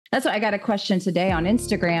That's why I got a question today on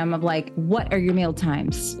Instagram of like, what are your meal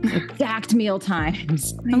times? Exact meal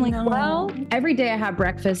times. I'm like, well, every day I have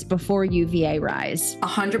breakfast before UVA rise.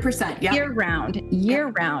 100%. Yeah. Year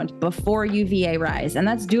round before UVA rise. And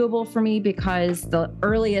that's doable for me because the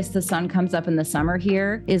earliest the sun comes up in the summer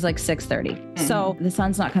here is like 6:30. So the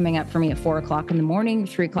sun's not coming up for me at 4 o'clock in the morning,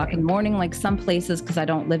 3 o'clock in the morning, like some places, because I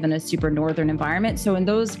don't live in a super northern environment. So in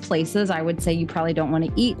those places, I would say you probably don't want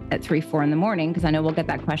to eat at 3, 4 in the morning, because I know we'll get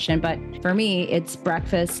that question. But for me, it's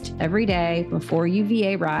breakfast every day before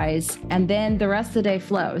UVA rise. And then the rest of the day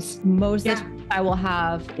flows. Most of the time I will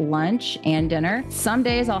have lunch and dinner. Some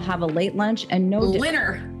days I'll have a late lunch and no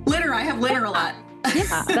dinner. Linner. I have linner a lot.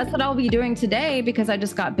 Yeah, that's what I'll be doing today because I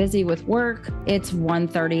just got busy with work. It's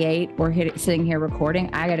 1:38. We're sitting here recording.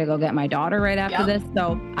 I got to go get my daughter right after this.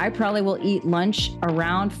 So I probably will eat lunch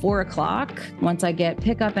around 4 o'clock once I get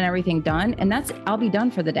pickup and everything done. And I'll be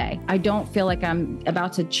done for the day. I don't feel like I'm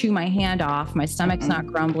about to chew my hand off. My stomach's not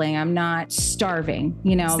grumbling. I'm not starving.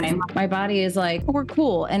 You know, my body is like, oh, we're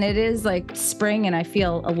cool. And it is like spring. And I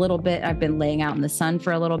feel a little bit, I've been laying out in the sun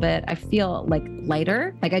for a little bit. I feel like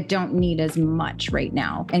lighter, like I don't need as much right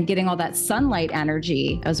now, and getting all that sunlight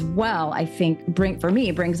energy as well, I think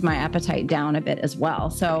brings my appetite down a bit as well.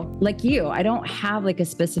 So like you, I don't have like a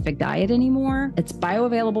specific diet anymore. It's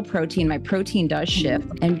bioavailable protein. My protein does shift,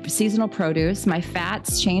 and seasonal produce. My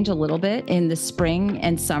fats change a little bit in the spring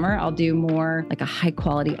and summer. I'll do more like a high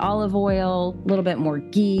quality olive oil, a little bit more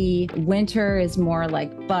ghee. Winter is more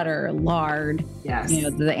like butter, lard, you know,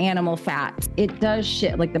 the animal fat. It does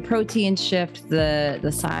shift, like the proteins shift,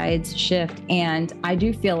 the sides shift. And I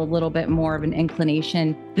do feel a little bit more of an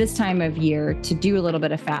inclination this time of year to do a little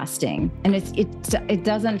bit of fasting. And it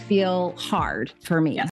doesn't feel hard for me.